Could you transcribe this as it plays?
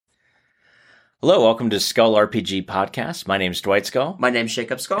Hello, welcome to Skull RPG Podcast. My name's Dwight Skull. My name's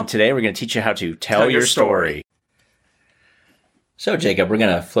Jacob Skull. And today we're going to teach you how to tell your story. So, Jacob, we're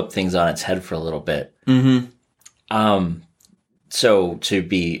going to flip things on its head for a little bit. So, to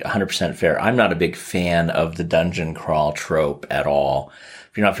be 100% fair, I'm not a big fan of the dungeon crawl trope at all.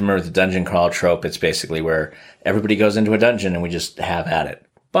 If you're not familiar with the dungeon crawl trope, it's basically where everybody goes into a dungeon and we just have at it.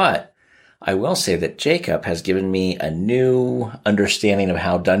 But I will say that Jacob has given me a new understanding of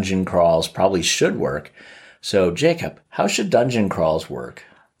how dungeon crawls probably should work. So, Jacob, how should dungeon crawls work?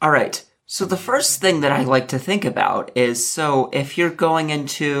 All right. So the first thing that I like to think about is, so if you're going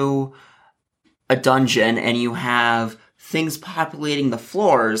into a dungeon and you have things populating the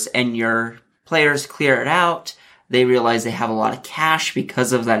floors and your players clear it out, they realize they have a lot of cash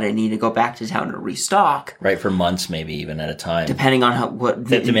because of that. They need to go back to town to restock. Right, for months maybe even at a time. Depending on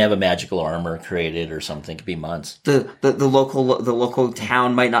They may have a magical armor created or something. It could be months. The local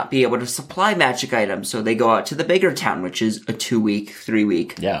town might not be able to supply magic items, so they go out to the bigger town, which is a 2-week,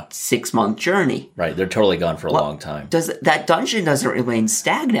 3-week, 6-month journey. Right, they're totally gone for a long time. That dungeon doesn't remain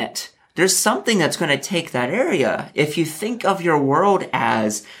stagnant. There's something that's going to take that area. If you think of your world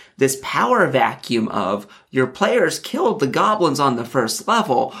as this power vacuum of your players killed the goblins on the first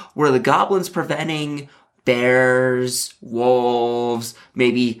level, were the goblins preventing bears, wolves,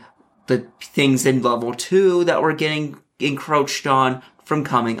 maybe the things in level 2 that were getting encroached on from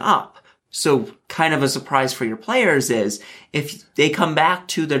coming up. So kind of a surprise for your players is if they come back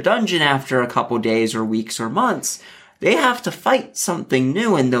to their dungeon after a couple days or weeks or months, they have to fight something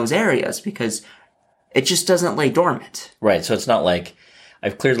new in those areas because it just doesn't lay dormant. Right, so it's not like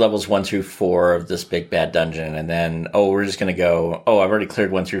I've cleared levels 1 through 4 of this big bad dungeon, and then, we're just going to go, I've already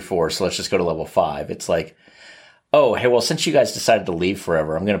cleared 1 through 4, so let's just go to level 5. It's like, hey, well, since you guys decided to leave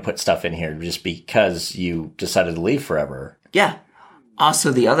forever, I'm going to put stuff in here just because you decided to leave forever. Yeah.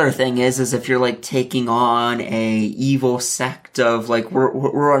 Also, the other thing is if you're like taking on a evil sect of like, we're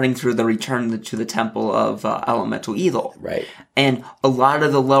running through the Return to the Temple of Elemental Evil. Right. And a lot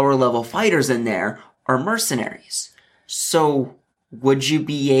of the lower level fighters in there are mercenaries. So would you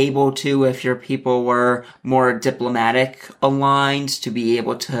be able to, if your people were more diplomatic aligned, to be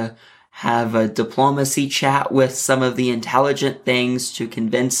able to have a diplomacy chat with some of the intelligent things to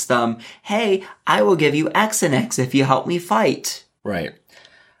convince them, hey, I will give you X and X if you help me fight? Right.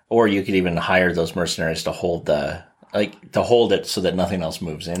 Or you could even hire those mercenaries to hold it so that nothing else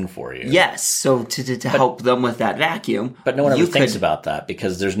moves in for you. Yes, so to help them with that vacuum. But no one ever thinks about that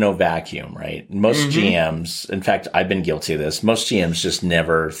because there's no vacuum, right? Most GMs, in fact, I've been guilty of this, most GMs just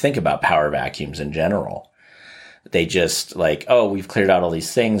never think about power vacuums in general. They just like, we've cleared out all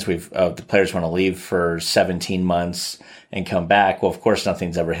these things. The players want to leave for 17 months and come back. Well, of course,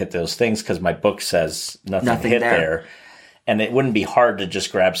 nothing's ever hit those things because my book says nothing hit there. And it wouldn't be hard to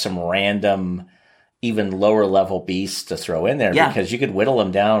just grab some random, even lower level beasts to throw in there because you could whittle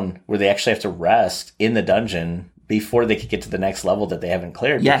them down where they actually have to rest in the dungeon before they could get to the next level that they haven't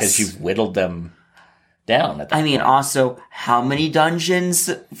cleared because you've whittled them down at that point. Also, how many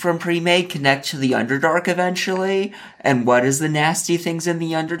dungeons from Pre-Made connect to the Underdark eventually? And what is the nasty things in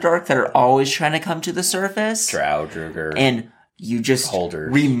the Underdark that are always trying to come to the surface? Drow, Druger. And you just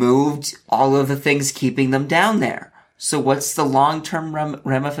removed all of the things keeping them down there. So what's the long-term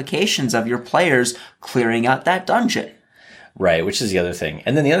ramifications of your players clearing out that dungeon? Right, which is the other thing.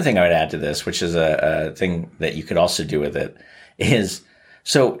 And then the other thing I would add to this, which is a thing that you could also do with it, is,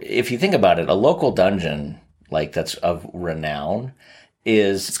 so if you think about it, a local dungeon, like that's of renown,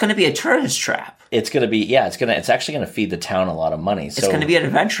 it's going to be a tourist trap. It's going to be, it's actually going to feed the town a lot of money. It's going to be an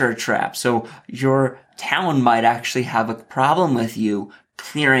adventurer trap. So your town might actually have a problem with you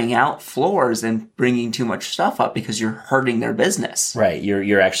clearing out floors and bringing too much stuff up because you're hurting their business. Right.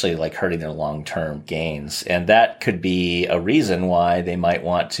 You're actually like hurting their long-term gains. And that could be a reason why they might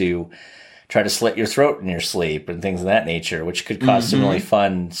want to try to slit your throat in your sleep and things of that nature, which could cause some really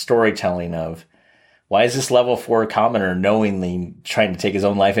fun storytelling of, why is this level 4 commoner knowingly trying to take his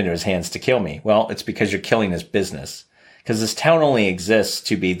own life into his hands to kill me? Well, it's because you're killing his business. Because this town only exists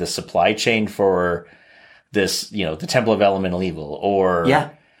to be the supply chain for this, the Temple of Elemental Evil, or,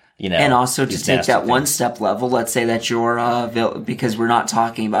 and also to take that one step level, let's say that you're, because we're not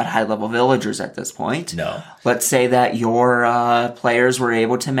talking about high level villagers at this point. No. Let's say that your players were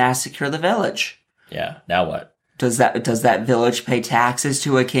able to massacre the village. Yeah. Now what? Does that village pay taxes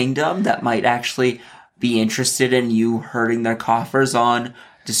to a kingdom that might actually be interested in you hurting their coffers on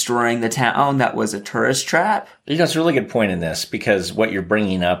destroying the town that was a tourist trap? It's a really good point in this, because what you're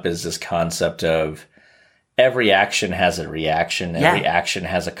bringing up is this concept of every action has a reaction. Every action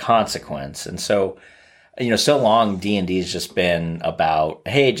has a consequence. And so, so long D&D has just been about,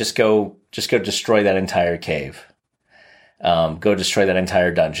 hey, just go Just go destroy that entire cave. Go destroy that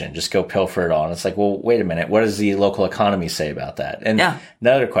entire dungeon. Just go pilfer it all. And it's like, well, wait a minute. What does the local economy say about that? And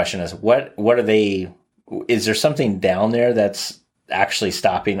another question is, what are they, is there something down there that's actually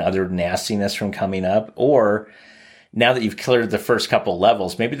stopping other nastiness from coming up? Or now that you've cleared the first couple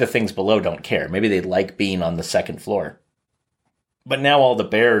levels, maybe the things below don't care. Maybe they like being on the second floor. But now all the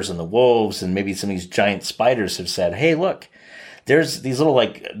bears and the wolves and maybe some of these giant spiders have said, hey, look, there's these little,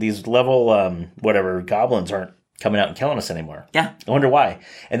 like, these level, whatever, goblins aren't coming out and killing us anymore. Yeah. I wonder why.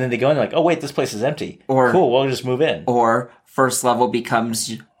 And then they go in and like, oh, wait, this place is empty. Or, cool, we'll just move in. Or first level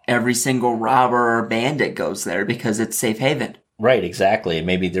becomes every single robber or bandit goes there because it's safe haven. Right, exactly.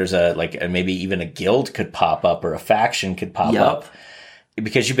 Maybe there's maybe even a guild could pop up or a faction could pop up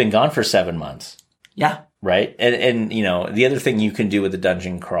because you've been gone for 7 months. Yeah. Right. And, you know, the other thing you can do with the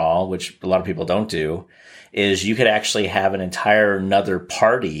dungeon crawl, which a lot of people don't do, is you could actually have an entire another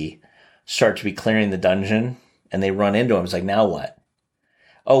party start to be clearing the dungeon and they run into them. It's like, now what?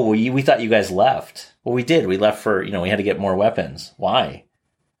 Oh, well, we thought you guys left. Well, we did. We left for, we had to get more weapons. Why?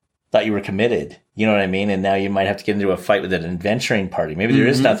 Thought you were committed. You know what I mean? And now you might have to get into a fight with an adventuring party. Maybe there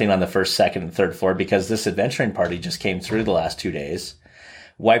is nothing on the first, second, and third floor because this adventuring party just came through the last 2 days,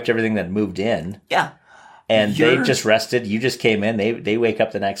 wiped everything that moved in. Yeah. And they just rested. You just came in. They wake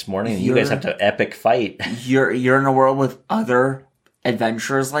up the next morning and you guys have to epic fight. You're in a world with other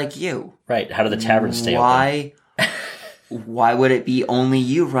adventurers like you. Right. How do the taverns stay open? Why would it be only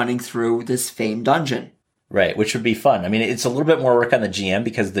you running through this famed dungeon? Right, which would be fun. I mean, it's a little bit more work on the GM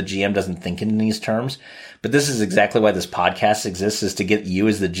because the GM doesn't think in these terms. But this is exactly why this podcast exists, is to get you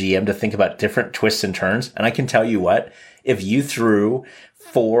as the GM to think about different twists and turns. And I can tell you what, if you threw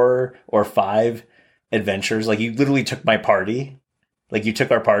 4 or 5 adventures, like you literally took my party, like you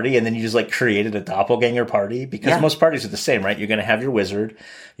took our party and then you just like created a doppelganger party because most parties are the same, right? You're going to have your wizard,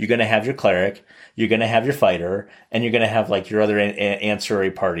 you're going to have your cleric, you're going to have your fighter, and you're going to have like your other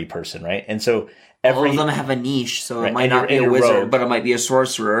ancillary party person, right? And so all of them have a niche, so it might not be a wizard, rogue, but it might be a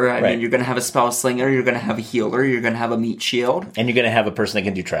sorcerer. I mean, you're going to have a spell slinger, you're going to have a healer, you're going to have a meat shield. And you're going to have a person that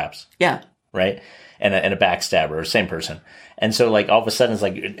can do traps. Yeah. Right? And a backstabber, same person. And so like all of a sudden it's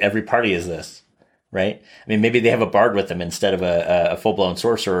like every party is this. Right? I mean, maybe they have a bard with them instead of a full-blown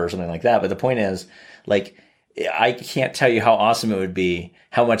sorcerer or something like that. But the point is, like, I can't tell you how awesome it would be,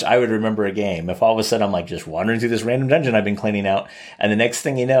 how much I would remember a game if all of a sudden I'm like just wandering through this random dungeon I've been cleaning out. And the next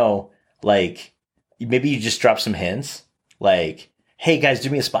thing you know, like, maybe you just drop some hints. Like, hey, guys, do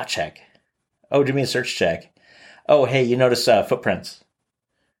me a spot check. Oh, do me a search check. Oh, hey, you notice footprints.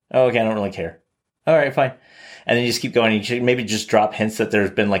 Oh, okay, I don't really care. All right, fine. And then you just keep going. You should maybe just drop hints that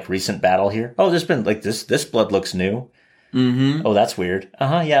there's been like recent battle here. Oh, there's been like this blood looks new. Mm-hmm. Oh, that's weird.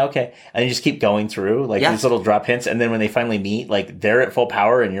 Yeah, okay. And you just keep going through like these little drop hints. And then when they finally meet, like they're at full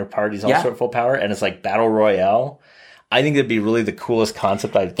power and your party's also at full power. And it's like battle royale. I think that'd be really the coolest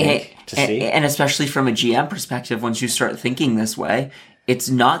concept I think to see. And especially from a GM perspective, once you start thinking this way, it's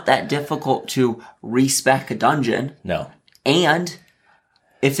not that difficult to respec a dungeon. No. And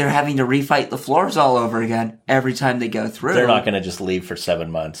if they're having to refight the floors all over again every time they go through, they're not going to just leave for 7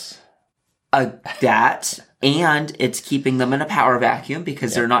 months. That, and it's keeping them in a power vacuum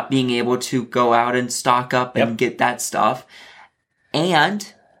because they're not being able to go out and stock up and get that stuff.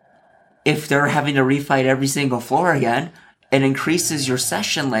 And if they're having to refight every single floor again, it increases your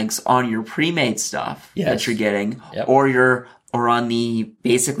session lengths on your pre-made stuff that you're getting, or on the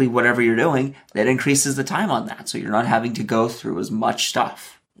basically whatever you're doing, that increases the time on that. So you're not having to go through as much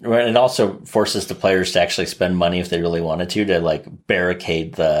stuff. Right. It also forces the players to actually spend money if they really wanted to like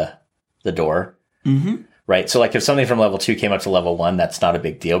barricade the door. Mm-hmm. Right. So like if something from level 2 came up to level 1, that's not a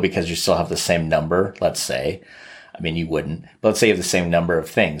big deal because you still have the same number, let's say. I mean, you wouldn't, but let's say you have the same number of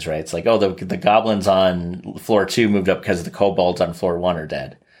things, right? It's like, oh, the goblins on floor 2 moved up because the kobolds on floor 1 are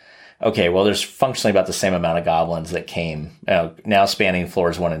dead. Okay, well, there's functionally about the same amount of goblins that came, now spanning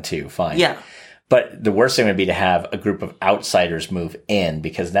floors 1 and 2. Fine. Yeah. But the worst thing would be to have a group of outsiders move in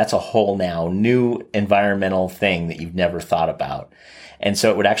because that's a whole now new environmental thing that you've never thought about. And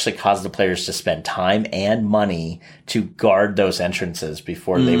so it would actually cause the players to spend time and money to guard those entrances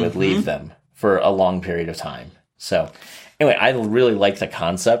before they would leave them for a long period of time. So anyway, I really like the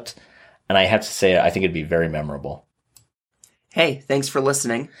concept, and I have to say I think it'd be very memorable. Hey, thanks for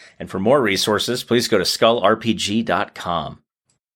listening. And for more resources, please go to skullrpg.com.